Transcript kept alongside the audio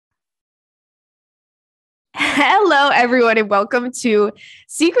Hello, everyone, and welcome to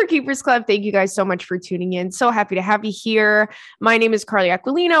Secret Keepers Club. Thank you guys so much for tuning in. So happy to have you here. My name is Carly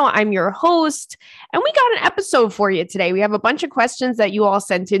Aquilino. I'm your host, and we got an episode for you today. We have a bunch of questions that you all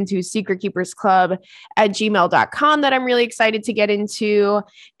sent into secretkeepersclub@gmail.com that I'm really excited to get into.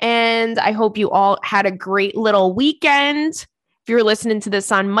 And I hope you all had a great little weekend. If you're listening to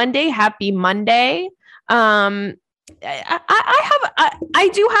this on Monday, happy Monday. I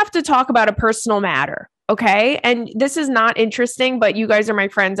do have to talk about a personal matter. Okay. And this is not interesting, but you guys are my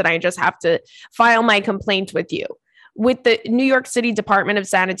friends and I just have to file my complaint with you with the New York City Department of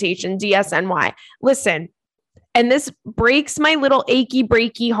Sanitation, DSNY. Listen, and this breaks my little achy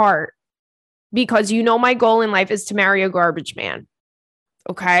breaky heart because you know my goal in life is to marry a garbage man.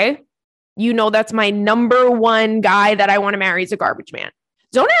 Okay. You know, that's my number one guy that I want to marry is a garbage man.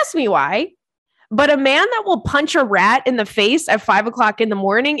 Don't ask me why, but a man that will punch a rat in the face at 5 o'clock in the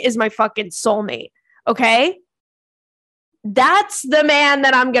morning is my fucking soulmate. Okay. That's the man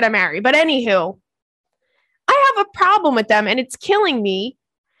that I'm going to marry. But anywho, I have a problem with them and it's killing me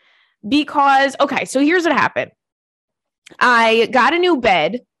because, okay, so here's what happened. I got a new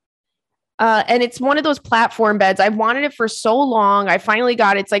bed and it's one of those platform beds. I've wanted it for so long. I finally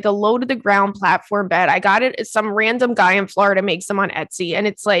got it. It's like a low to the ground platform bed. I got it. Some random guy in Florida makes them on Etsy and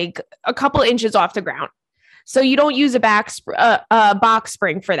it's like a couple inches off the ground. So you don't use a box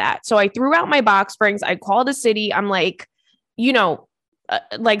spring for that. So I threw out my box springs. I called the city. I'm like,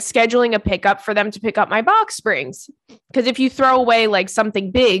 like scheduling a pickup for them to pick up my box springs. Because if you throw away like something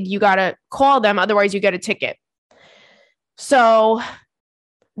big, you got to call them. Otherwise you get a ticket. So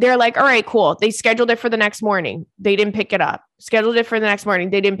they're like, all right, cool. They scheduled it for the next morning. They didn't pick it up. Scheduled it for the next morning.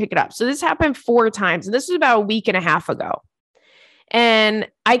 They didn't pick it up. So this happened 4 times. And this was about a week and a half ago. And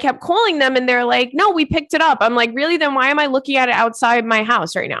I kept calling them and they're like, no, we picked it up. I'm like, really? Then why am I looking at it outside my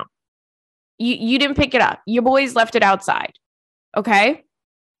house right now? You didn't pick it up. Your boys left it outside. Okay.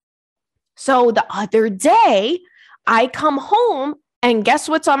 So the other day I come home and guess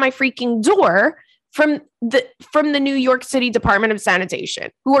what's on my freaking door from the New York City Department of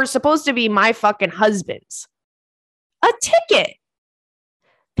Sanitation, who are supposed to be my fucking husbands? A ticket.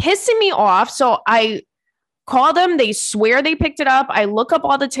 Pissing me off. So I call them. They swear they picked it up. I look up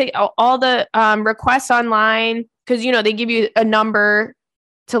all the requests online because, they give you a number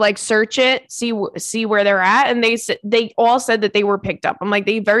to like search it, see where they're at. And they all said that they were picked up. I'm like,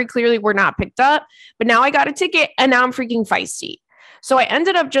 they very clearly were not picked up. But now I got a ticket and now I'm freaking feisty. So I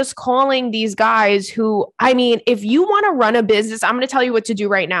ended up just calling these guys who, I mean, if you want to run a business, I'm going to tell you what to do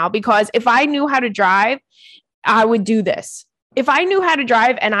right now, because if I knew how to drive, I would do this. If I knew how to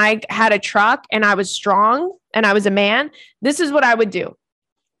drive and I had a truck and I was strong and I was a man, this is what I would do.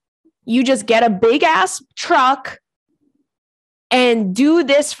 You just get a big ass truck and do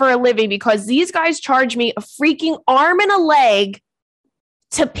this for a living, because these guys charge me a freaking arm and a leg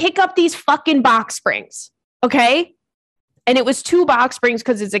to pick up these fucking box springs. Okay. And it was 2 box springs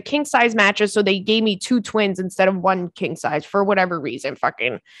because it's a king size mattress. So they gave me 2 twins instead of 1 king size for whatever reason.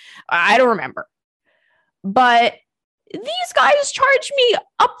 I don't remember. But these guys charge me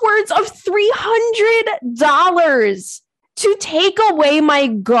upwards of $300 to take away my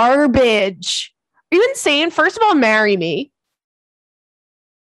garbage. Are you insane? First of all, marry me.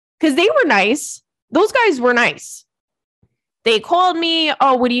 Because they were nice. Those guys were nice. They called me.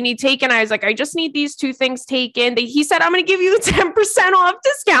 Oh, what do you need taken? I was like, I just need these 2 things taken. He said, I'm going to give you a 10% off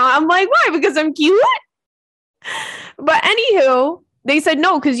discount. I'm like, why? Because I'm cute? But anywho, they said,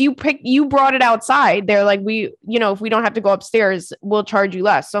 no, because you brought it outside. They're like, if we don't have to go upstairs, we'll charge you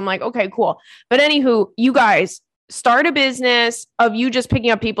less. So I'm like, okay, cool. But anywho, you guys start a business of you just picking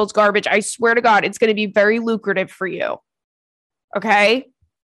up people's garbage. I swear to God, it's going to be very lucrative for you. Okay.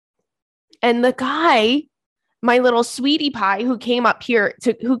 And the guy, my little sweetie pie who came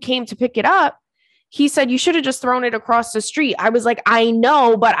to pick it up, he said, you should have just thrown it across the street. I was like, I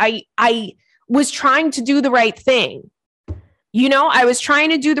know, but I was trying to do the right thing. I was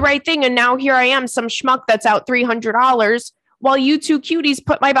trying to do the right thing. And now here I am, some schmuck that's out $300 while you 2 cuties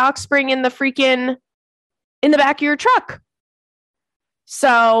put my box spring in the back of your truck.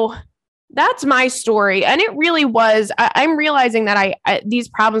 So that's my story. And it really was, I'm realizing that these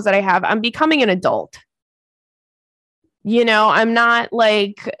problems that I have, I'm becoming an adult. I'm not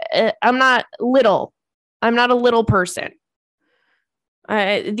little. I'm not a little person.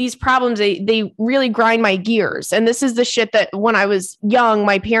 These problems, they really grind my gears. And this is the shit that when I was young,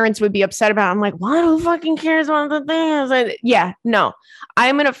 my parents would be upset about. I'm like, what? Who fucking cares about the things? Yeah, no,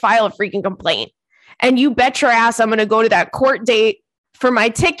 I'm going to file a freaking complaint. And you bet your ass I'm going to go to that court date for my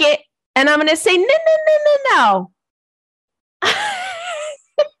ticket. And I'm going to say, no.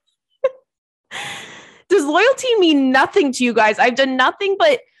 Just loyalty mean nothing to you guys? I've done nothing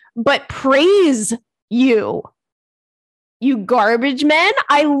but praise you. You garbage men,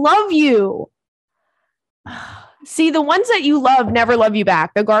 I love you. See, the ones that you love never love you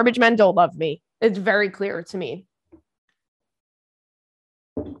back. The garbage men don't love me. It's very clear to me.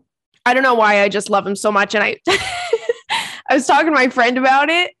 I don't know why I just love him so much. And I was talking to my friend about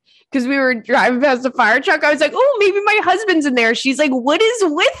it because we were driving past a fire truck. I was like, oh, maybe my husband's in there. She's like, what is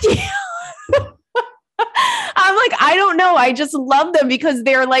with you? I'm like, I don't know. I just love them because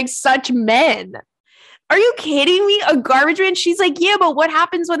they're like such men. Are you kidding me? A garbage man? She's like, yeah, but what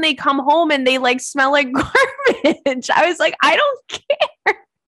happens when they come home and they like smell like garbage? I was like, I don't care.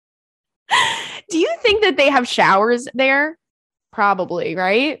 Do you think that they have showers there? Probably,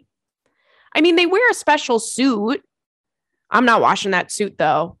 right? I mean, they wear a special suit. I'm not washing that suit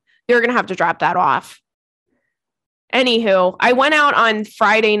though. They're going to have to drop that off. Anywho, I went out on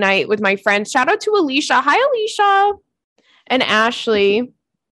Friday night with my friends. Shout out to Alicia. Hi, Alicia and Ashley.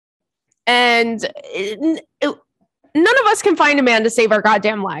 And none of us can find a man to save our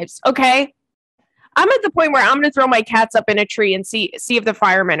goddamn lives. Okay. I'm at the point where I'm going to throw my cats up in a tree and see if the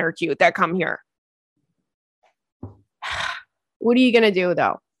firemen are cute that come here. What are you going to do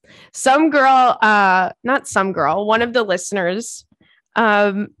though? Some girl, not some girl, one of the listeners,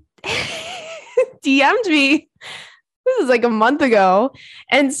 DM'd me. This is like a month ago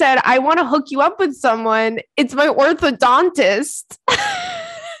and said, I want to hook you up with someone. It's my orthodontist.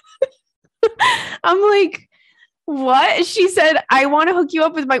 I'm like, what? She said, I want to hook you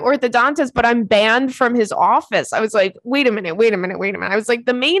up with my orthodontist, but I'm banned from his office. I was like, wait a minute. I was like,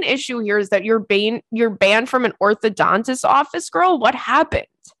 the main issue here is that you're banned from an orthodontist office, girl. What happened?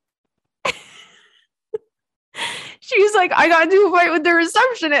 She's like, I got into a fight with the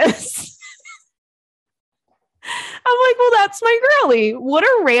receptionist. I'm like, well, that's my girly. What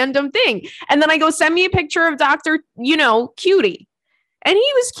a random thing. And then I go, send me a picture of Dr. Cutie. And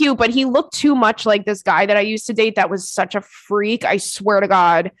he was cute, but he looked too much like this guy that I used to date that was such a freak. I swear to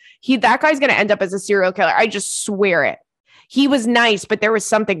God, that guy's going to end up as a serial killer. I just swear it. He was nice, but there was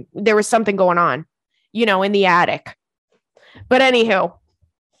something going on, in the attic. But anywho,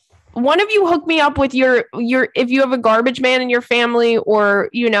 one of you hook me up with your if you have a garbage man in your family or,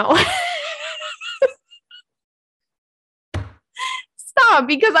 Stop,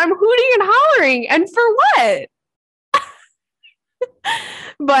 because I'm hooting and hollering. And for what?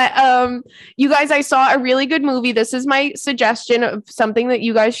 But you guys, I saw a really good movie. This is my suggestion of something that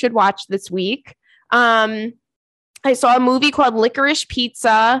you guys should watch this week. I saw a movie called Licorice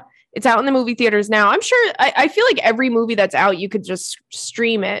Pizza. It's out in the movie theaters now. I'm sure I feel like every movie that's out, you could just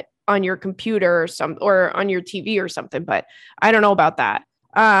stream it on your computer or on your TV or something, but I don't know about that.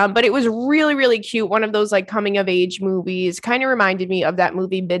 But it was really, really cute. One of those like coming of age movies, kind of reminded me of that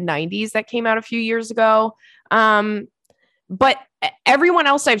movie mid-90s that came out a few years ago. But everyone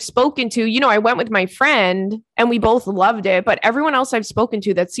else I've spoken to, I went with my friend and we both loved it, but everyone else I've spoken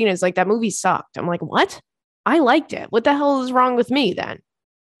to that's seen it is like, that movie sucked. I'm like, what? I liked it. What the hell is wrong with me then?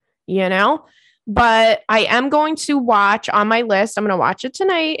 But I am going to watch on my list. I'm going to watch it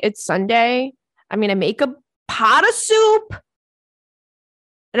tonight. It's Sunday. I'm going to make a pot of soup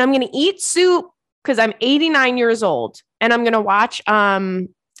and I'm going to eat soup because I'm 89 years old and I'm going to watch,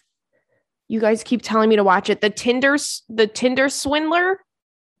 you guys keep telling me to watch it. The Tinder Swindler.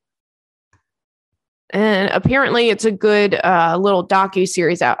 And apparently it's a good little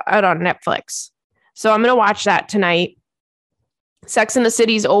docu-series out on Netflix. So I'm going to watch that tonight. Sex and the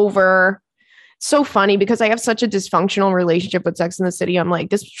City's over. So funny because I have such a dysfunctional relationship with Sex and the City. I'm like,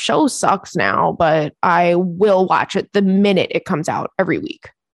 this show sucks now, but I will watch it the minute it comes out every week.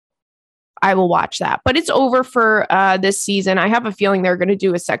 I will watch that, but it's over for this season. I have a feeling they're going to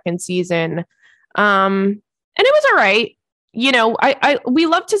do a second season. And it was all right. We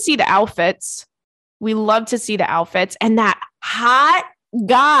love to see the outfits. And that hot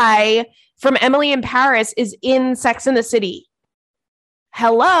guy from Emily in Paris is in Sex and the City.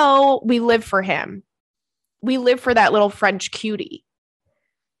 Hello. We live for him. We live for that little French cutie.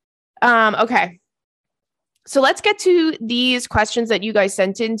 Okay. So let's get to these questions that you guys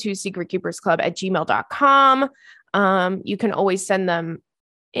sent in to secretkeepersclub@gmail.com. You can always send them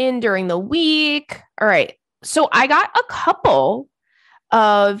in during the week. All right. So I got a couple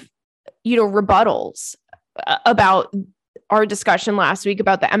of, rebuttals about our discussion last week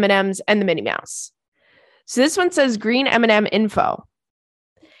about the M&Ms and the Minnie Mouse. So this one says green M&M info.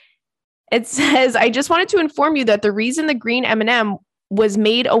 It says, I just wanted to inform you that the reason the green M&M was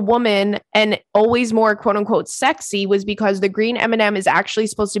made a woman and always more quote unquote sexy was because the green M&M is actually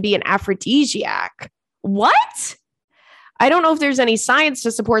supposed to be an aphrodisiac. What? I don't know if there's any science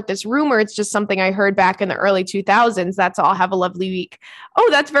to support this rumor. It's just something I heard back in the early 2000s. That's all. Have a lovely week. Oh,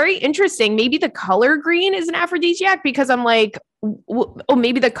 that's very interesting. Maybe the color green is an aphrodisiac because I'm like, oh,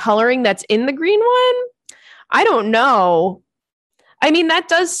 maybe the coloring that's in the green one? I don't know. I mean, that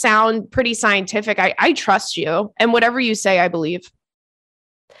does sound pretty scientific. I trust you. And whatever you say, I believe.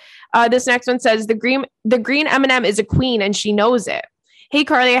 This next one says the green M&M is a queen and she knows it. Hey,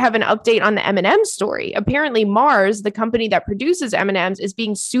 Carly, I have an update on the M&M story. Apparently, Mars, the company that produces M&Ms, is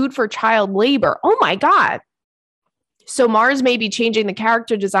being sued for child labor. Oh, my God. So Mars may be changing the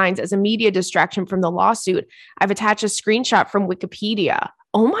character designs as a media distraction from the lawsuit. I've attached a screenshot from Wikipedia.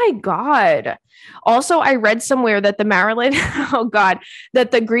 Oh, my God. Also, I read somewhere that the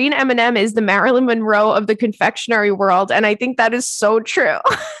that the green M&M is the Marilyn Monroe of the confectionery world. And I think that is so true.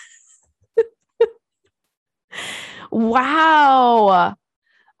 Wow.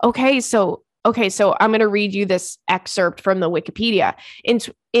 Okay, so I'm going to read you this excerpt from the Wikipedia. In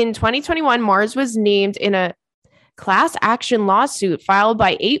 2021, Mars was named in a class action lawsuit filed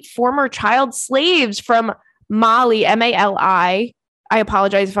by 8 former child slaves from Mali, M-A-L-I. I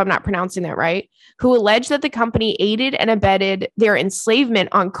apologize if I'm not pronouncing that right, who alleged that the company aided and abetted their enslavement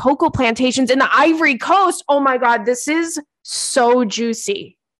on cocoa plantations in the Ivory Coast. Oh my God, this is so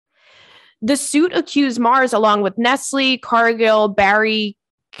juicy. The suit accused Mars along with Nestle, Cargill, Barry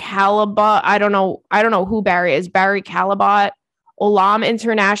Callebaut. I don't know who Barry is. Barry Callebaut, Olam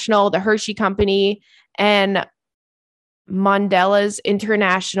International, the Hershey Company, and Mondelez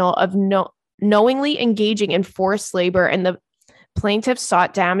International of knowingly engaging in forced labor, and the plaintiffs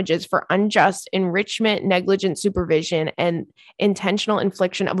sought damages for unjust enrichment, negligent supervision, and intentional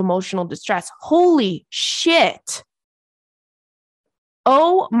infliction of emotional distress. Holy shit.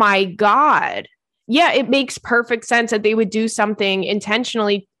 Oh my God. Yeah, it makes perfect sense that they would do something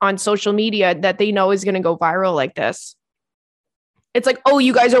intentionally on social media that they know is going to go viral like this. It's like, oh,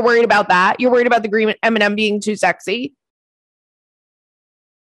 you guys are worried about that? You're worried about the green M&M being too sexy?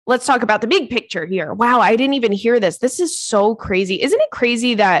 Let's talk about the big picture here. Wow, I didn't even hear this. This is so crazy. Isn't it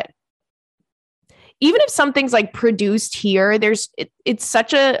crazy that even if something's like produced here, there's such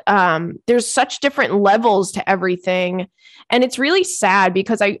different levels to everything. And it's really sad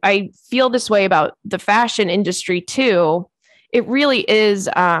because I feel this way about the fashion industry too. It really is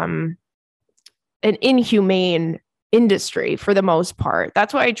an inhumane industry for the most part.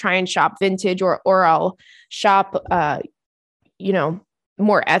 That's why I try and shop vintage or I'll shop,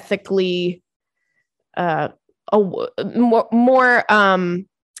 more ethically, more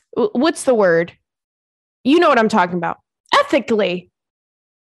what's the word? You know what I'm talking about. Ethically.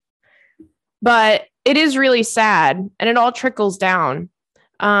 But it is really sad and it all trickles down.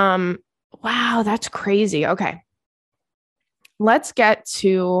 Wow, that's crazy. Okay. Let's get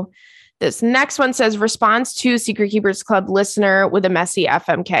to this next one. Says response to Secret Keepers Club listener with a messy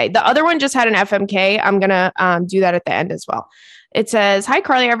FMK. The other one just had an FMK. I'm going to do that at the end as well. It says, hi,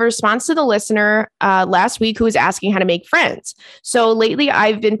 Carly. I have a response to the listener last week who was asking how to make friends. So lately,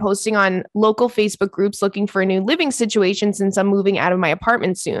 I've been posting on local Facebook groups looking for a new living situation since I'm moving out of my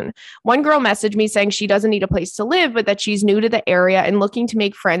apartment soon. One girl messaged me saying she doesn't need a place to live, but that she's new to the area and looking to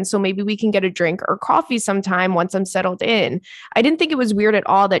make friends. So maybe we can get a drink or coffee sometime once I'm settled in. I didn't think it was weird at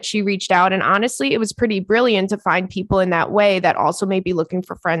all that she reached out. And honestly, it was pretty brilliant to find people in that way that also may be looking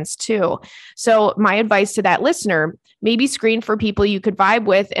for friends too. So my advice to that listener, maybe screen for people you could vibe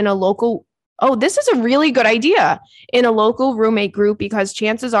with in a local. Oh, this is a really good idea in a local roommate group, because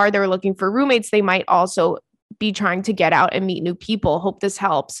chances are they're looking for roommates. They might also be trying to get out and meet new people. Hope this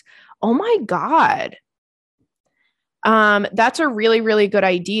helps. Oh my God. That's a really, really good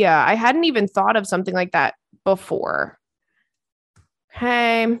idea. I hadn't even thought of something like that before.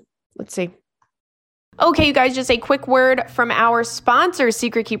 Okay, let's see. Okay, you guys, just a quick word from our sponsor.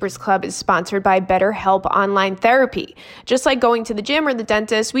 Secret Keepers Club is sponsored by BetterHelp Online Therapy. Just like going to the gym or the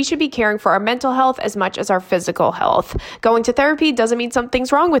dentist, we should be caring for our mental health as much as our physical health. Going to therapy doesn't mean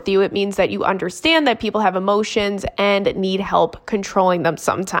something's wrong with you. It means that you understand that people have emotions and need help controlling them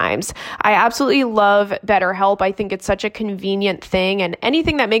sometimes. I absolutely love BetterHelp. I think it's such a convenient thing, and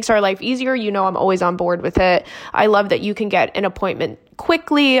anything that makes our life easier, I'm always on board with it. I love that you can get an appointment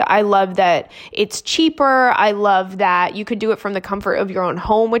quickly. I love that it's cheaper. I love that you could do it from the comfort of your own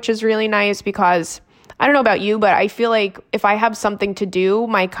home, which is really nice because I don't know about you, but I feel like if I have something to do,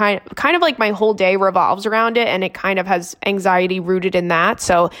 my kind of like my whole day revolves around it, and it kind of has anxiety rooted in that.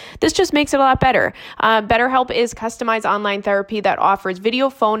 So this just makes it a lot better. BetterHelp is customized online therapy that offers video,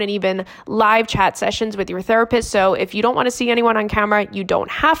 phone, and even live chat sessions with your therapist. So if you don't want to see anyone on camera, you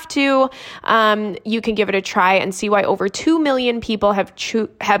don't have to. You can give it a try and see why over 2 million people have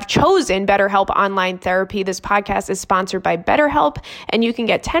chosen BetterHelp online therapy. This podcast is sponsored by BetterHelp, and you can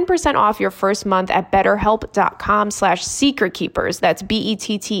get 10% off your first month at betterhelp.com/secretkeepers. That's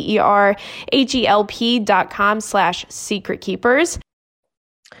BetterHelp.com/secretkeepers.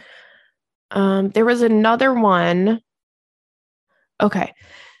 There was another one. Okay.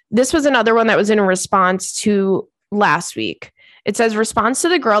 This was another one that was in response to last week. It says, response to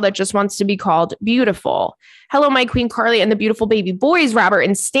the girl that just wants to be called beautiful. Hello, my queen Carly and the beautiful baby boys, Robert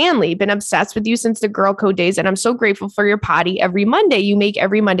and Stanley. Been obsessed with you since the girl code days, and I'm so grateful for your potty every Monday. You make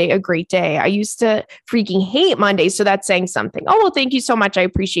every Monday a great day. I used to freaking hate Mondays, so that's saying something. Oh, well, thank you so much. I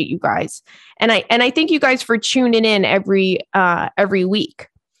appreciate you guys. And I thank you guys for tuning in every week.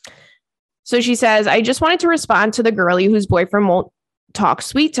 So she says, I just wanted to respond to the girlie whose boyfriend won't talk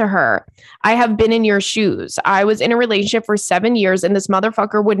sweet to her. I have been in your shoes. I was in a relationship for 7 years, and this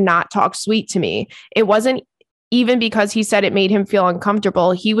motherfucker would not talk sweet to me. It wasn't even because he said it made him feel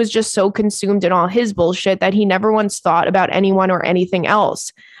uncomfortable. He was just so consumed in all his bullshit that he never once thought about anyone or anything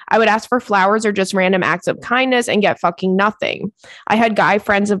else. I would ask for flowers or just random acts of kindness and get fucking nothing. I had guy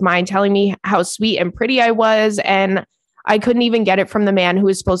friends of mine telling me how sweet and pretty I was, and I couldn't even get it from the man who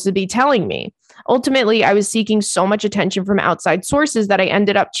was supposed to be telling me. Ultimately, I was seeking so much attention from outside sources that I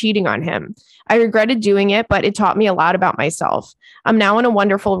ended up cheating on him. I regretted doing it, but it taught me a lot about myself. I'm now in a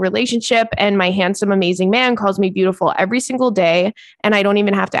wonderful relationship, and my handsome, amazing man calls me beautiful every single day, and I don't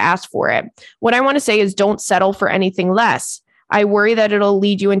even have to ask for it. What I want to say is don't settle for anything less. I worry that it'll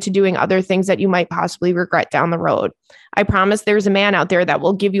lead you into doing other things that you might possibly regret down the road. I promise there's a man out there that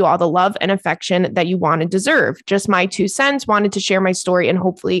will give you all the love and affection that you want and deserve. Just my 2 cents, wanted to share my story and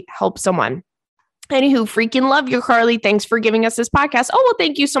hopefully help someone. Anywho, freaking love you, Carly. Thanks for giving us this podcast. Oh, well,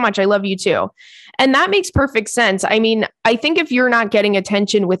 thank you so much. I love you too. And that makes perfect sense. I mean, I think if you're not getting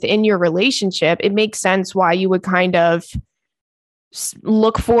attention within your relationship, it makes sense why you would kind of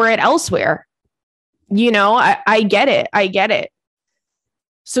look for it elsewhere. You know, I get it. I get it.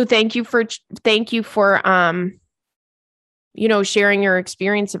 So thank you for sharing your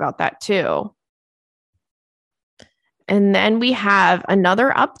experience about that too. And then we have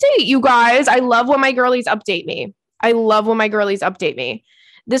another update, you guys. I love when my girlies update me.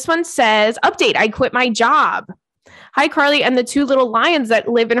 This one says, update, I quit my job. Hi, Carly and the 2 little lions that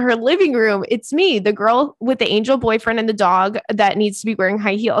live in her living room. It's me, the girl with the angel boyfriend and the dog that needs to be wearing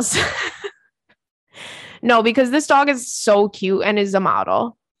high heels. No, because this dog is so cute and is a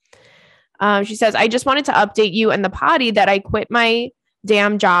model. She says, I just wanted to update you and the potty that I quit my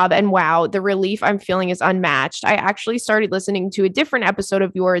damn job, and wow, the relief I'm feeling is unmatched. I actually started listening to a different episode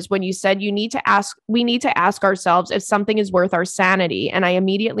of yours when you said we need to ask ourselves if something is worth our sanity, and I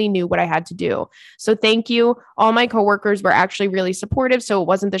immediately knew what I had to do. So thank you. All my coworkers were actually really supportive, so it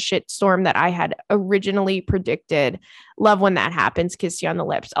wasn't the shitstorm that I had originally predicted. Love when that happens. Kiss you on the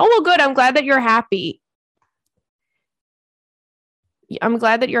lips. Oh, well, good. I'm glad that you're happy.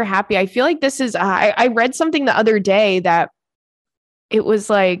 I feel like this is, I read something the other day that it was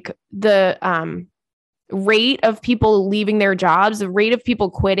like the rate of people leaving their jobs, the rate of people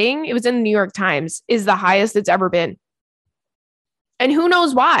quitting, it was in the New York Times, is the highest it's ever been. And who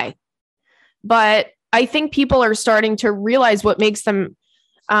knows why? But I think people are starting to realize what makes them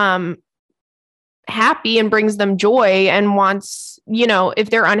happy and brings them joy, and wants, if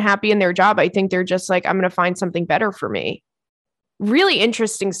they're unhappy in their job, I think they're just like, I'm going to find something better for me. Really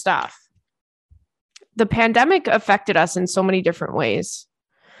interesting stuff. The pandemic affected us in so many different ways.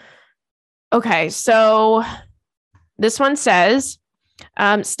 Okay, so this one says,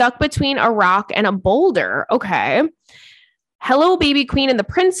 stuck between a rock and a boulder. Okay. Hello, baby queen and the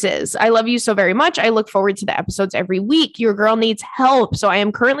princes. I love you so very much. I look forward to the episodes every week. Your girl needs help. So I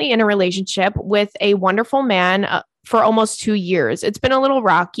am currently in a relationship with a wonderful man for almost 2 years. It's been a little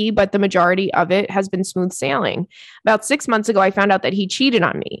rocky, but the majority of it has been smooth sailing. About 6 months ago, I found out that he cheated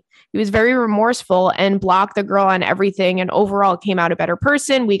on me. He was very remorseful and blocked the girl on everything, and overall came out a better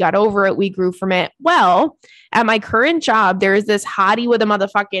person. We got over it. We grew from it. Well, at my current job, there is this hottie with a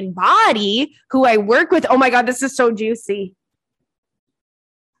motherfucking body who I work with. Oh my God, this is so juicy.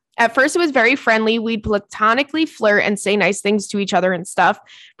 At first, it was very friendly. We'd platonically flirt and say nice things to each other and stuff.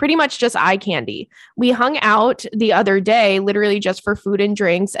 Pretty much just eye candy. We hung out the other day, literally just for food and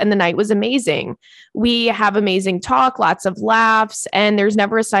drinks, and the night was amazing. We have amazing talk, lots of laughs, and there's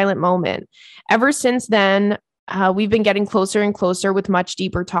never a silent moment. Ever since then, we've been getting closer and closer with much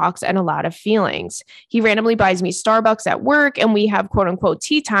deeper talks and a lot of feelings. He randomly buys me Starbucks at work, and we have quote unquote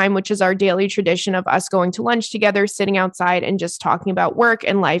tea time, which is our daily tradition of us going to lunch together, sitting outside and just talking about work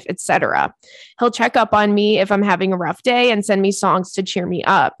and life, etc. He'll check up on me if I'm having a rough day and send me songs to cheer me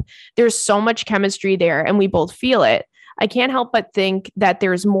up. There's so much chemistry there, and we both feel it. I can't help but think that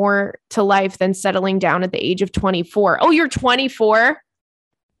there's more to life than settling down at the age of 24. Oh, you're 24?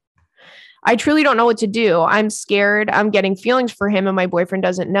 I truly don't know what to do. I'm scared. I'm getting feelings for him and my boyfriend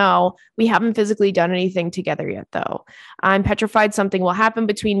doesn't know. We haven't physically done anything together yet, though. I'm petrified something will happen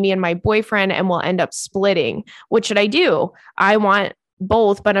between me and my boyfriend and we'll end up splitting. What should I do? I want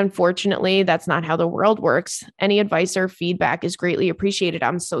both, but unfortunately, that's not how the world works. Any advice or feedback is greatly appreciated.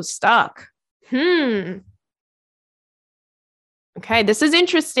 I'm so stuck. Okay, this is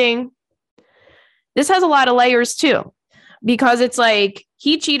interesting. This has a lot of layers too, because it's like,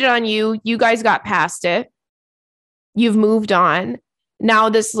 he cheated on you. You guys got past it. You've moved on. Now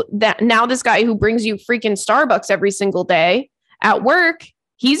this guy who brings you freaking Starbucks every single day at work,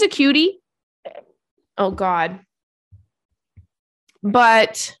 he's a cutie. Oh God.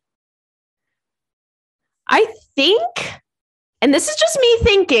 But I think, and this is just me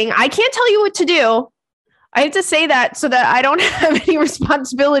thinking, I can't tell you what to do. I have to say that so that I don't have any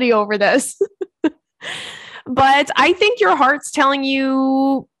responsibility over this. But I think your heart's telling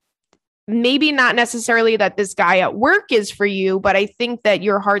you maybe not necessarily that this guy at work is for you, but I think that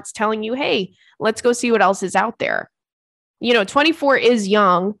your heart's telling you, hey, let's go see what else is out there. 24 is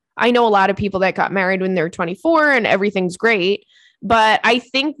young. I know a lot of people that got married when they're 24 and everything's great. But I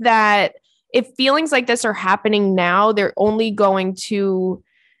think that if feelings like this are happening now, they're only going to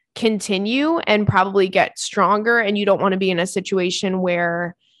continue and probably get stronger. And you don't want to be in a situation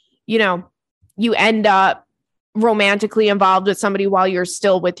where, you end up romantically involved with somebody while you're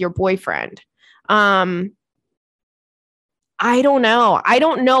still with your boyfriend. I don't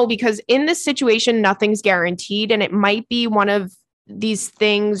know because in this situation, nothing's guaranteed. And it might be one of these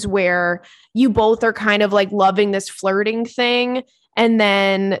things where you both are kind of like loving this flirting thing. And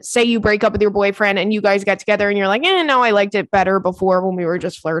then say you break up with your boyfriend and you guys get together and you're like, no, I liked it better before when we were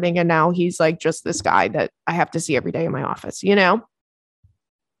just flirting. And now he's like just this guy that I have to see every day in my office,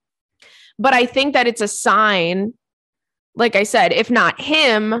 But I think that it's a sign, like I said, if not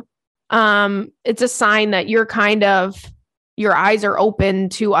him, it's a sign that your eyes are open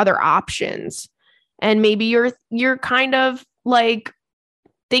to other options. And maybe you're kind of like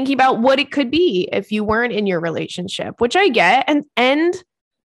thinking about what it could be if you weren't in your relationship, which I get. And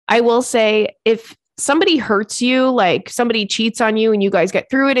I will say, if somebody hurts you, like somebody cheats on you and you guys get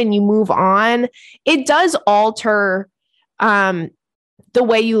through it and you move on, it does alter the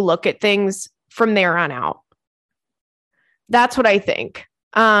way you look at things from there on out. That's what I think.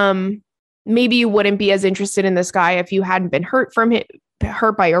 Maybe you wouldn't be as interested in this guy if you hadn't been hurt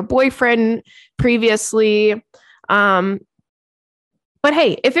by your boyfriend previously. But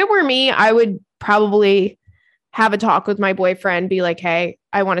hey, if it were me, I would probably have a talk with my boyfriend, be like, hey,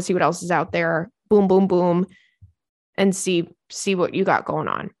 I want to see what else is out there. Boom, boom, boom. And see what you got going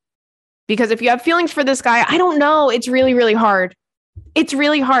on. Because if you have feelings for this guy, I don't know. It's really, really hard. It's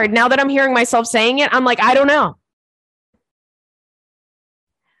really hard. Now that I'm hearing myself saying it, I'm like, I don't know.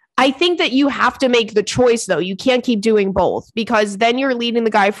 I think that you have to make the choice, though. You can't keep doing both because then you're leading the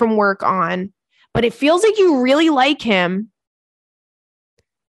guy from work on. But it feels like you really like him.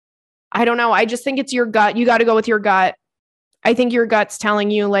 I don't know. I just think it's your gut. You got to go with your gut. I think your gut's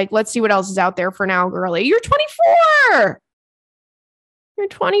telling you, like, let's see what else is out there for now, girly. You're 24. You're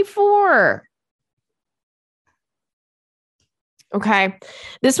 24. Okay.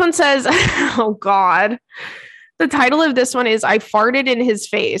 This one says, oh God. The title of this one is I Farted in His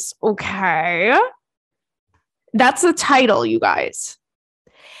Face. Okay. That's the title, you guys.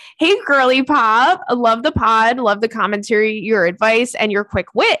 Hey, girly pop. I love the pod. Love the commentary, your advice, and your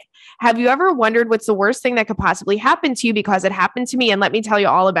quick wit. Have you ever wondered what's the worst thing that could possibly happen to you? Because it happened to me, and let me tell you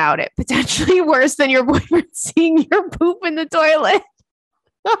all about it. Potentially worse than your boyfriend seeing your poop in the toilet.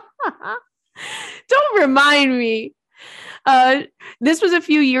 Don't remind me. This was a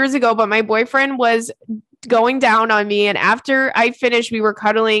few years ago, but my boyfriend was going down on me. And after I finished, we were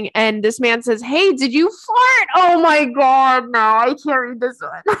cuddling. And this man says, hey, did you fart? Oh my God. No, I can't read this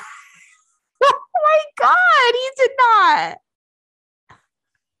one. Oh my God. He did not.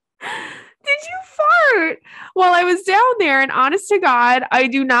 Did you fart while I was down there? And honest to God, I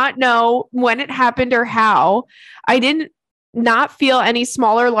do not know when it happened or how. I didn't not feel any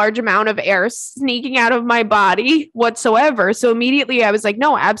small or large amount of air sneaking out of my body whatsoever. So immediately I was like,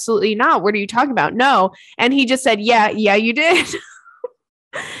 no, absolutely not. What are you talking about? No. And he just said, yeah, you did.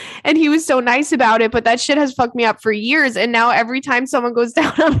 And he was so nice about it. But that shit has fucked me up for years. And now every time someone goes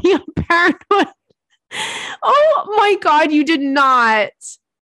down on me, I'm paranoid. Oh my God, you did not.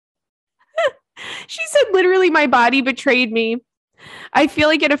 She said, literally, my body betrayed me. I feel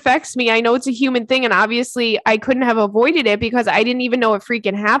like it affects me. I know it's a human thing. And obviously, I couldn't have avoided it because I didn't even know it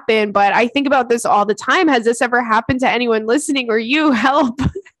freaking happened. But I think about this all the time. Has this ever happened to anyone listening or you? Help.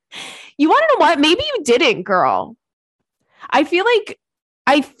 You want to know what? Maybe you didn't, girl. I feel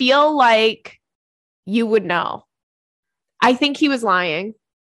like you would know. I think he was lying.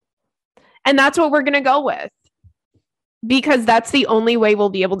 And that's what we're going to go with. Because that's the only way we'll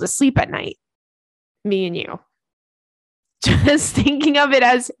be able to sleep at night. Me and you. Just thinking of it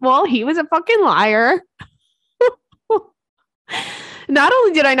as, well, he was a fucking liar. Not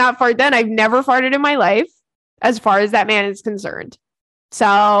only did I not fart then, I've never farted in my life as far as that man is concerned.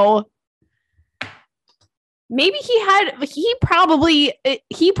 So maybe he probably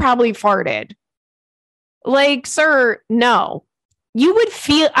farted. Like, sir, no. You would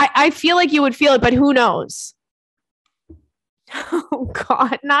feel, I feel like you would feel it, but who knows? Oh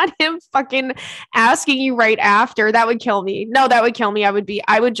God, not him fucking asking you right after. That would kill me. No, that would kill me. I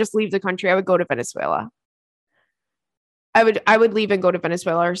would just leave the country. I would go to Venezuela. I would leave and go to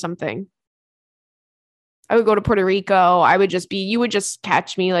Venezuela or something. I would go to Puerto Rico. You would just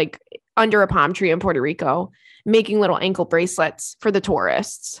catch me like under a palm tree in Puerto Rico, making little ankle bracelets for the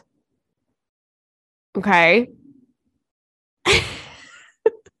tourists. Okay.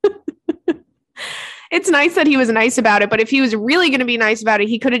 It's nice that he was nice about it, but if he was really going to be nice about it,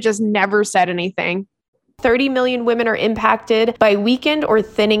 he could have just never said anything. 30 million women are impacted by weakened or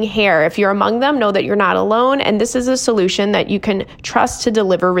thinning hair. If you're among them, know that you're not alone, and this is a solution that you can trust to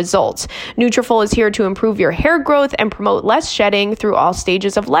deliver results. Nutrafol is here to improve your hair growth and promote less shedding through all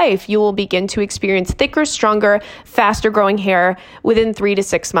stages of life. You will begin to experience thicker, stronger, faster growing hair within 3 to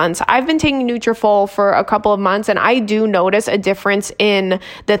 6 months. I've been taking Nutrafol for a couple of months, and I do notice a difference in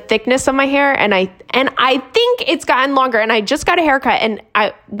the thickness of my hair, and I think it's gotten longer. And I just got a haircut, and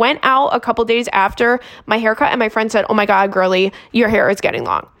I went out a couple days after my haircut, and my friend said, "Oh my God, girly, your hair is getting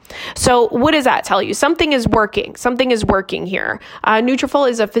long." So what does that tell you? Something is working. Something is working here. Nutrafol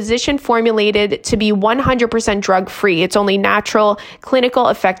is a physician formulated to be 100% drug free. It's only natural, clinical,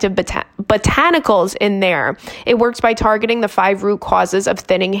 effective botanicals in there. It works by targeting the 5 root causes of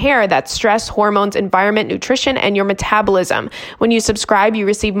thinning hair. That's stress, hormones, environment, nutrition, and your metabolism. When you subscribe, you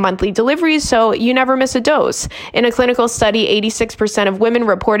receive monthly deliveries, so you never miss a dose. In a clinical study, 86% of women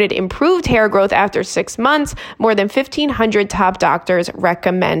reported improved hair growth after 6 months. More than 1,500 top doctors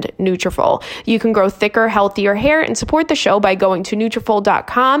recommend Nutrafol. You can grow thicker, healthier hair and support the show by going to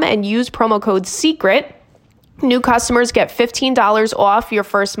Nutrafol.com and use promo code SECRET. New customers get $15 off your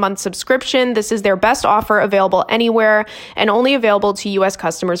first month subscription. This is their best offer available anywhere and only available to U.S.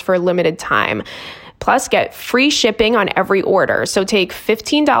 customers for a limited time. Plus, get free shipping on every order. So take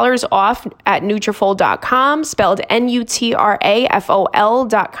 $15 off at Nutrafol.com, spelled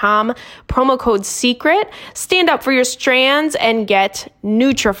Nutrafol.com, promo code SECRET. Stand up for your strands and get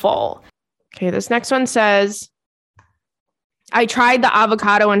Nutrafol. Okay, this next one says, I tried the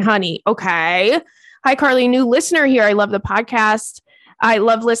avocado and honey. Okay. Hi, Carly, new listener here. I love the podcast. I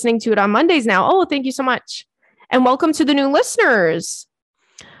love listening to it on Mondays now. Oh, thank you so much. And welcome to the new listeners.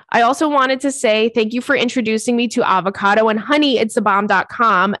 I also wanted to say thank you for introducing me to avocado and honey. It's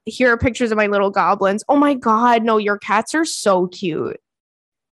thebomb.com. Here are pictures of my little goblins. Oh my God. No, your cats are so cute.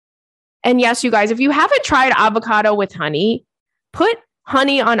 And yes, you guys, if you haven't tried avocado with honey, put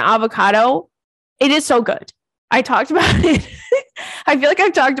honey on avocado. It is so good. I talked about it. I feel like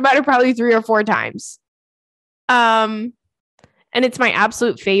I've talked about it probably 3 or 4 times. And it's my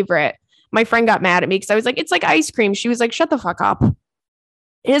absolute favorite. My friend got mad at me because I was like, it's like ice cream. She was like, shut the fuck up.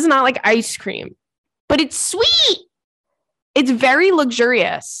 It is not like ice cream, but it's sweet. It's very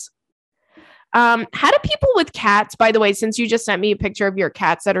luxurious. How do people with cats, by the way, since you just sent me a picture of your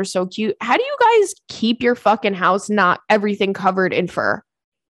cats that are so cute, how do you guys keep your fucking house not everything covered in fur?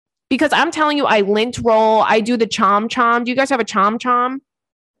 Because I'm telling you, I lint roll. I do the chom chom. Do you guys have a chom chom?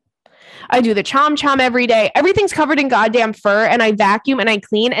 I do the chom chom every day. Everything's covered in goddamn fur, and I vacuum and I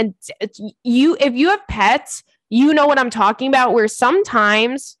clean. And if you have pets, you know what I'm talking about, where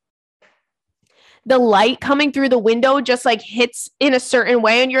sometimes the light coming through the window just like hits in a certain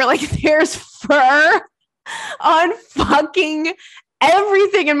way and you're like, there's fur on fucking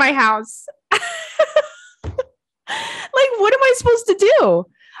everything in my house. Like, what am I supposed to do?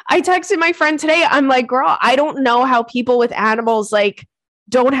 I texted my friend today. I'm like, girl, I don't know how people with animals like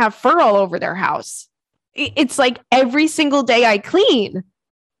don't have fur all over their house. It's like every single day I clean.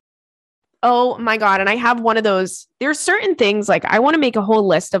 Oh my God. And I have one of those. There's certain things like I want to make a whole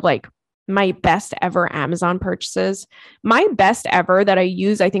list of like my best ever Amazon purchases. My best ever that I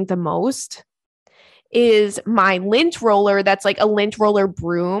use, I think the most is my lint roller. That's like a lint roller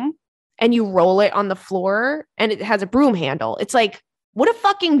broom and you roll it on the floor and it has a broom handle. It's like, what a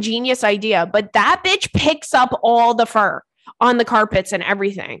fucking genius idea. But that bitch picks up all the fur on the carpets and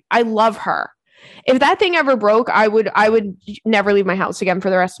everything. I love her. If that thing ever broke, I would never leave my house again for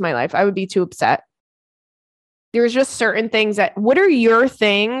the rest of my life. I would be too upset. There's just certain things that, what are your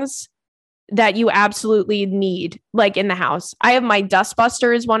things that you absolutely need like in the house? I have my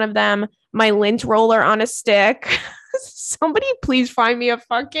dustbuster is one of them, my lint roller on a stick. Somebody please find me a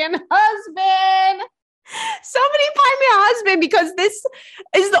fucking husband. Somebody find me a husband because this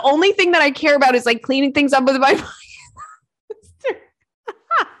is the only thing that I care about is like cleaning things up with my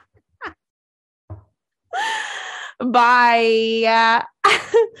Bye.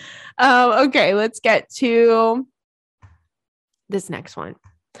 Okay, let's get to this next one.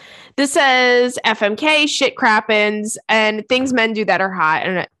 This says FMK, shit crappens, and things men do that are hot.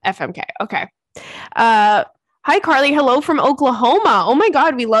 And FMK. Okay. Hi, Carly. Hello from Oklahoma. Oh my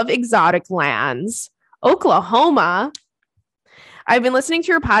God, we love exotic lands. Oklahoma. I've been listening to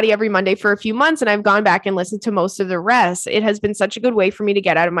your potty every Monday for a few months, and I've gone back and listened to most of the rest. It has been such a good way for me to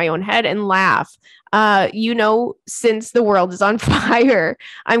get out of my own head and laugh. Since the world is on fire,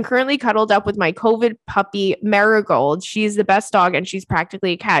 I'm currently cuddled up with my COVID puppy, Marigold. She's the best dog, and she's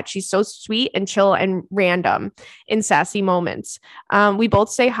practically a cat. She's so sweet and chill and random in sassy moments. We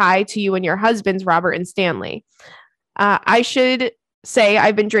both say hi to you and your husbands, Robert and Stanley. I should say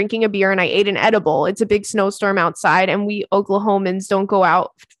I've been drinking a beer and I ate an edible. It's a big snowstorm outside and we Oklahomans don't go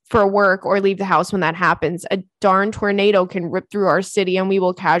out for work or leave the house when that happens. A darn tornado can rip through our city and we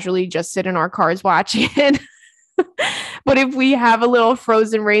will casually just sit in our cars watching it. But if we have a little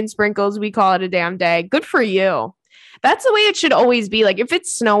frozen rain sprinkles, we call it a damn day. Good for you. That's the way it should always be. Like if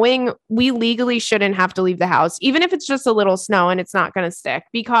it's snowing, we legally shouldn't have to leave the house, even if it's just a little snow and it's not going to stick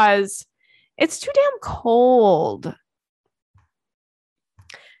because it's too damn cold.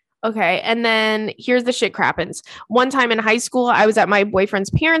 Okay. And then here's the shit crappens. One time in high school, I was at my boyfriend's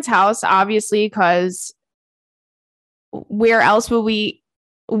parents' house, obviously, because where else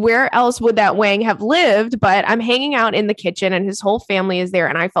would that Wang have lived? But I'm hanging out in the kitchen and his whole family is there.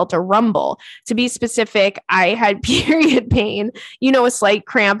 And I felt a rumble. To be specific, I had period pain, a slight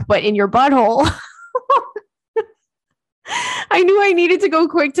cramp, but in your butthole. I knew I needed to go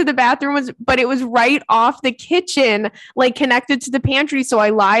quick to the bathroom, but it was right off the kitchen, like connected to the pantry. So I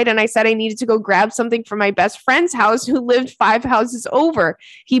lied and I said I needed to go grab something from my best friend's house who lived 5 houses over.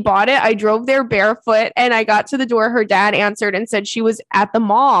 He bought it. I drove there barefoot and I got to the door. Her dad answered and said she was at the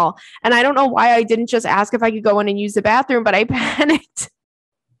mall. And I don't know why I didn't just ask if I could go in and use the bathroom, but I panicked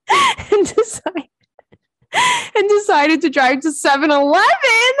and decided to drive to 7-Eleven.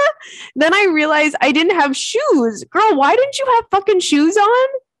 Then I realized I didn't have shoes. Girl, why didn't you have fucking shoes on?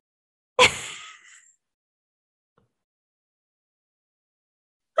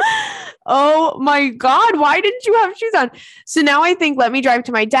 Oh my God, why didn't you have shoes on? So now I think, let me drive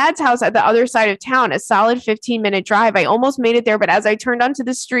to my dad's house at the other side of town, a solid 15-minute drive. I almost made it there, but as I turned onto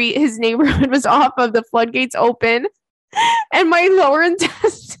the street, his neighborhood was off of the floodgates open and my lower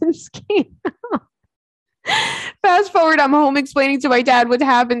intestines came out. Fast forward, I'm home explaining to my dad what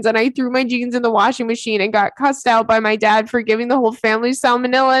happens, and I threw my jeans in the washing machine and got cussed out by my dad for giving the whole family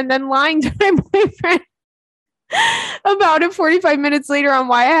salmonella and then lying to my boyfriend about it 45 minutes later on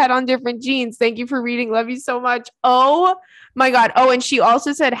why I had on different jeans. Thank you for reading. Love you so much. Oh my God. Oh, and she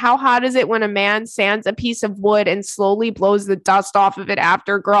also said, how hot is it when a man sands a piece of wood and slowly blows the dust off of it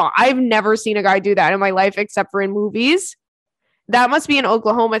after? Girl, I've never seen a guy do that in my life except for in movies. That must be an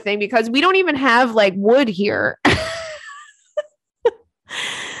Oklahoma thing because we don't even have like wood here.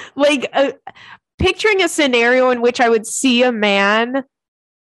 Like picturing a scenario in which I would see a man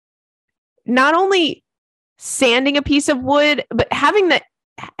not only sanding a piece of wood, but having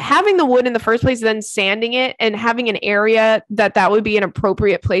the wood in the first place, then sanding it and having an area that would be an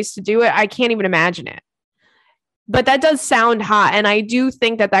appropriate place to do it. I can't even imagine it. But that does sound hot. And I do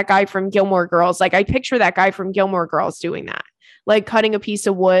think that guy from Gilmore Girls, like I picture that guy from Gilmore Girls doing that. Like cutting a piece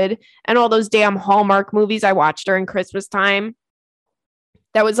of wood and all those damn Hallmark movies I watched during Christmas time.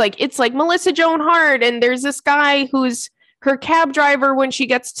 That was like, it's like Melissa Joan Hart. And there's this guy who's her cab driver when she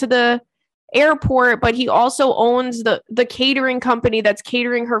gets to the airport, but he also owns the catering company that's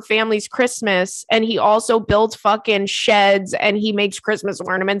catering her family's Christmas. And he also builds fucking sheds and he makes Christmas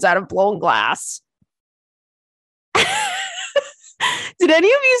ornaments out of blown glass. Did any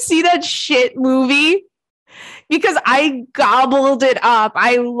of you see that shit movie? Because I gobbled it up.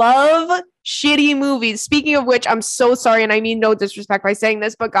 I love shitty movies. Speaking of which, I'm so sorry, and I mean no disrespect by saying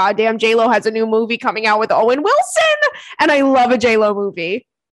this, but goddamn, J-Lo has a new movie coming out with Owen Wilson, and I love a J-Lo movie.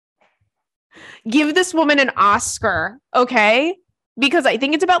 Give this woman an Oscar, okay? Because I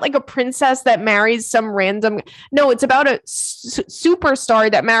think it's about like a princess that marries some random... No, it's about a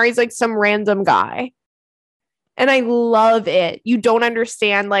superstar that marries like some random guy. And I love it. You don't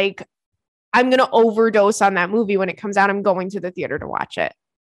understand, like, I'm going to overdose on that movie when it comes out. I'm going to the theater to watch it.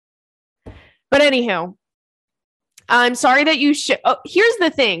 But anywho, I'm sorry that you should. Oh, here's the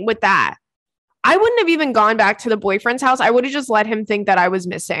thing with that. I wouldn't have even gone back to the boyfriend's house. I would have just let him think that I was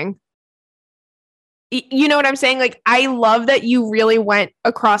missing. You know what I'm saying? Like, I love that you really went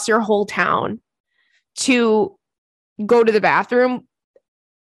across your whole town to go to the bathroom.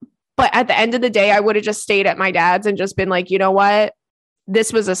 But at the end of the day, I would have just stayed at my dad's and just been like, you know what?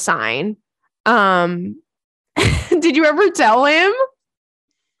 This was a sign. Did you ever tell him?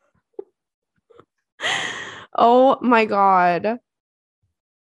 Oh my God.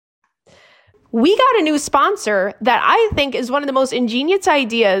 We got a new sponsor that I think is one of the most ingenious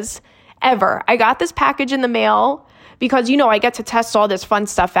ideas ever. I got this package in the mail because, you know, I get to test all this fun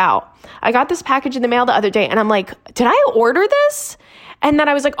stuff out. I got this package in the mail the other day and I'm like, did I order this? And then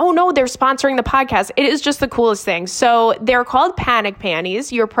I was like, oh no, they're sponsoring the podcast. It is just the coolest thing. So they're called Panic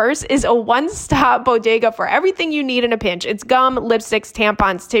Panties. Your purse is a one-stop bodega for everything you need in a pinch. It's gum, lipsticks,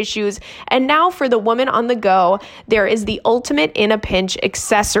 tampons, tissues. And now for the woman on the go, there is the ultimate in a pinch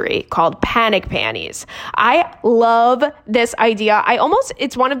accessory called Panic Panties. I love this idea.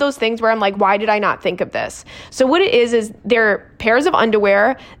 It's one of those things where I'm like, why did I not think of this? So what it is they're pairs of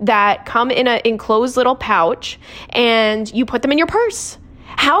underwear that come in an enclosed little pouch and you put them in your purse.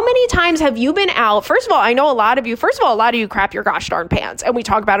 How many times have you been out? First of all, I know a lot of you crap your gosh darn pants, and we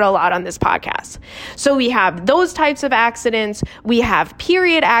talk about it a lot on this podcast. So we have those types of accidents. We have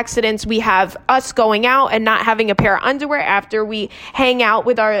period accidents. We have us going out and not having a pair of underwear after we hang out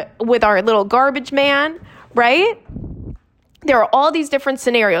with our little garbage man, right? There are all these different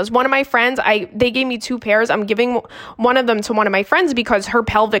scenarios. One of my friends, they gave me 2 pairs. I'm giving one of them to one of my friends because her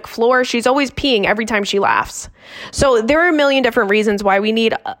pelvic floor, she's always peeing every time she laughs. So there are a million different reasons why we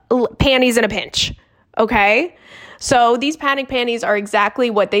need panties in a pinch. Okay? So these panic panties are exactly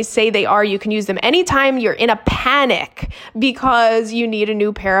what they say they are. You can use them anytime you're in a panic because you need a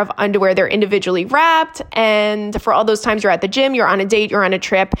new pair of underwear. They're individually wrapped. And for all those times you're at the gym, you're on a date, you're on a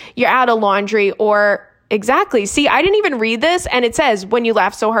trip, you're out of laundry, or exactly. See, I didn't even read this, and it says, when you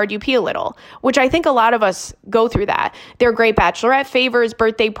laugh so hard, you pee a little, which I think a lot of us go through that. They're great bachelorette favors,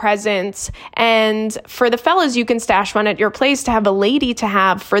 birthday presents, and for the fellas, you can stash one at your place to have a lady to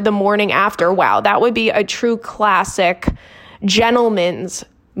have for the morning after. Wow, that would be a true classic gentleman's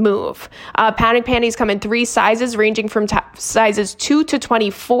move. Panic panties come in 3 sizes, ranging from sizes 2 to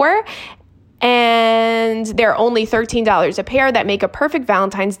 24. And they're only $13 a pair that make a perfect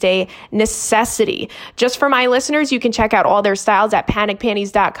Valentine's Day necessity. Just for my listeners, you can check out all their styles at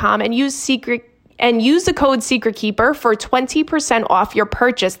panicpanties.com and use the code SecretKeeper for 20% off your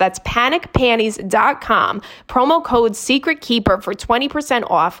purchase. That's panicpanties.com. Promo code SecretKeeper for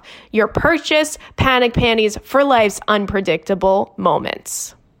 20% off your purchase. Panic Panties for life's unpredictable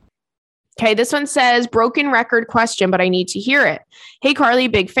moments. Okay, this one says, broken record question, but I need to hear it. Hey, Carly,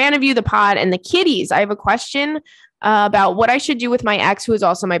 big fan of you, the pod, and the kitties. I have a question about what I should do with my ex, who is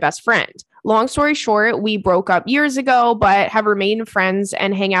also my best friend. Long story short, we broke up years ago, but have remained friends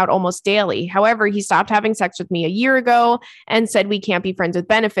and hang out almost daily. However, he stopped having sex with me a year ago and said we can't be friends with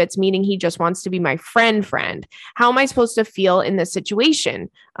benefits, meaning he just wants to be my friend. How am I supposed to feel in this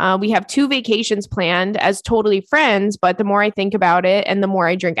situation? We have 2 vacations planned as totally friends, but the more I think about it and the more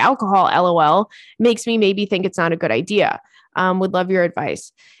I drink alcohol, LOL, makes me maybe think it's not a good idea. Would love your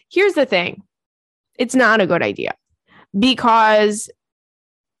advice. Here's the thing. It's not a good idea because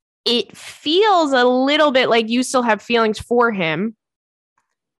it feels a little bit like you still have feelings for him.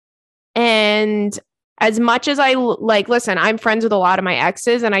 And as much as I listen, I'm friends with a lot of my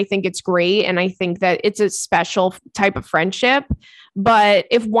exes and I think it's great. And I think that it's a special type of friendship. But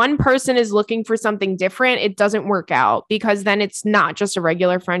if one person is looking for something different, it doesn't work out because then it's not just a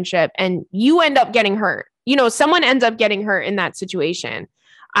regular friendship and you end up getting hurt. You know, someone ends up getting hurt in that situation.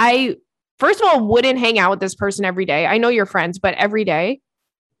 I, first of all, wouldn't hang out with this person every day. I know you're friends, but every day,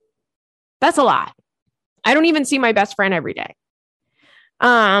 that's a lot. I don't even see my best friend every day.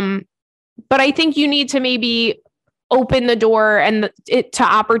 But I think you need to maybe open the door and it to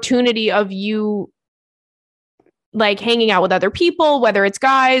opportunity of you like hanging out with other people, whether it's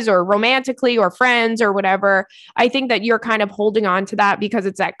guys or romantically or friends or whatever. I think that you're kind of holding on to that because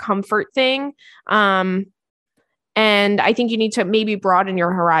it's that comfort thing. And I think you need to maybe broaden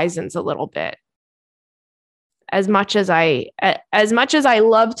your horizons a little bit. As much as I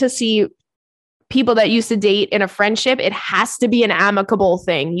love to see people that used to date in a friendship, it has to be an amicable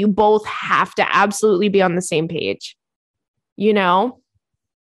thing. You both have to absolutely be on the same page, you know?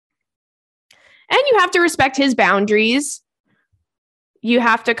 And you have to respect his boundaries. You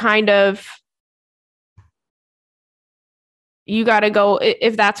have to kind of, you got to go,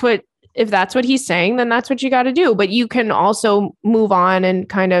 if that's what he's saying, then that's what you got to do. But you can also move on and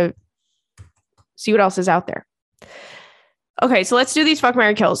kind of see what else is out there. Okay, so let's do these fuck,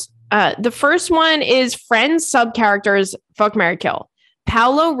 marry, kills. The first one is Friends sub-characters fuck, marry, kill.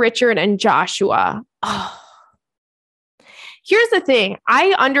 Paolo, Richard, and Joshua. Oh. Here's the thing.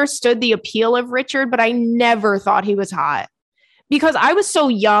 I understood the appeal of Richard, but I never thought he was hot because I was so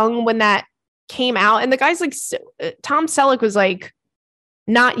young when that came out. And the guy's like, Tom Selleck was like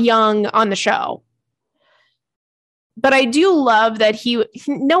not young on the show. But I do love that you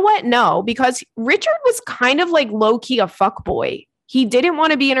know what? No, because Richard was kind of like low key a fuck boy. He didn't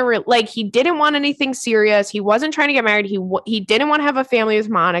want to be in he didn't want anything serious. He wasn't trying to get married. He didn't want to have a family with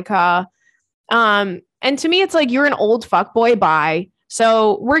Monica. And to me, it's like, you're an old fuckboy, bye.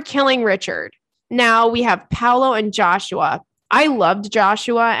 So we're killing Richard. Now we have Paolo and Joshua. I loved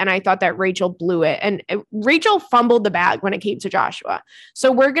Joshua, and I thought that Rachel blew it. And Rachel fumbled the bag when it came to Joshua.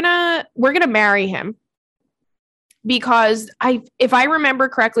 So we're gonna marry him. Because if I remember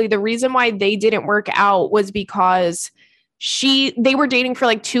correctly, the reason why they didn't work out was because they were dating for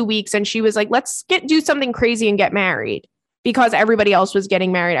like 2 weeks, and she was like, let's do something crazy and get married. Because everybody else was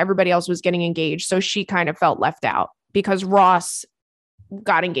getting married, everybody else was getting engaged. So she kind of felt left out because Ross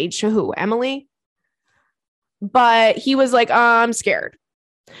got engaged to who? Emily? But he was like, I'm scared.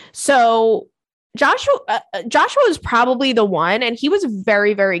 So Joshua was probably the one, and he was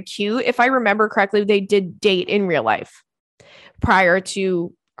very, very cute. If I remember correctly, they did date in real life prior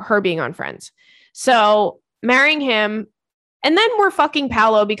to her being on Friends. So marrying him. And then we're fucking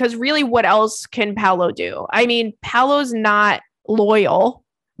Paolo because really what else can Paolo do? I mean, Paolo's not loyal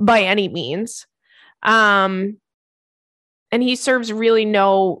by any means. And he serves really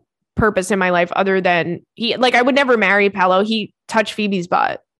no purpose in my life other than I would never marry Paolo. He touched Phoebe's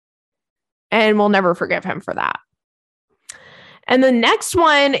butt and we'll never forgive him for that. And the next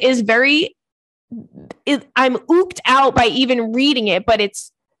one is I'm ooked out by even reading it, but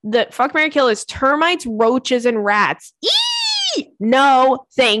it's the fuck, marry, kill is termites, roaches, and rats. No,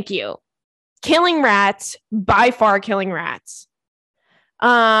 thank you. Killing rats, by far killing rats.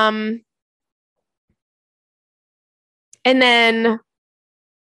 And then,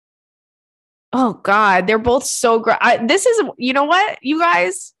 oh God, they're both so great. This is, you know what, you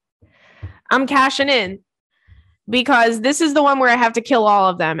guys, I'm cashing in because this is the one where I have to kill all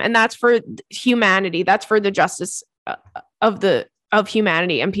of them. And that's for humanity. That's for the justice of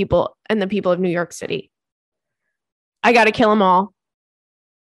humanity and people and the people of New York City. I got to kill them all.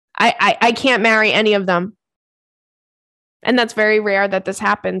 I can't marry any of them. And that's very rare that this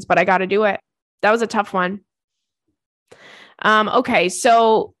happens, but I got to do it. That was a tough one. Okay,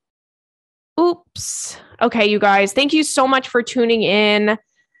 so oops. Okay, you guys, thank you so much for tuning in.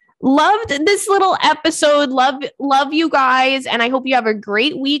 Loved this little episode. Love you guys. And I hope you have a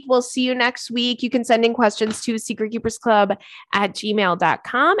great week. We'll see you next week. You can send in questions to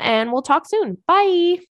secretkeepersclub@gmail.com and we'll talk soon. Bye.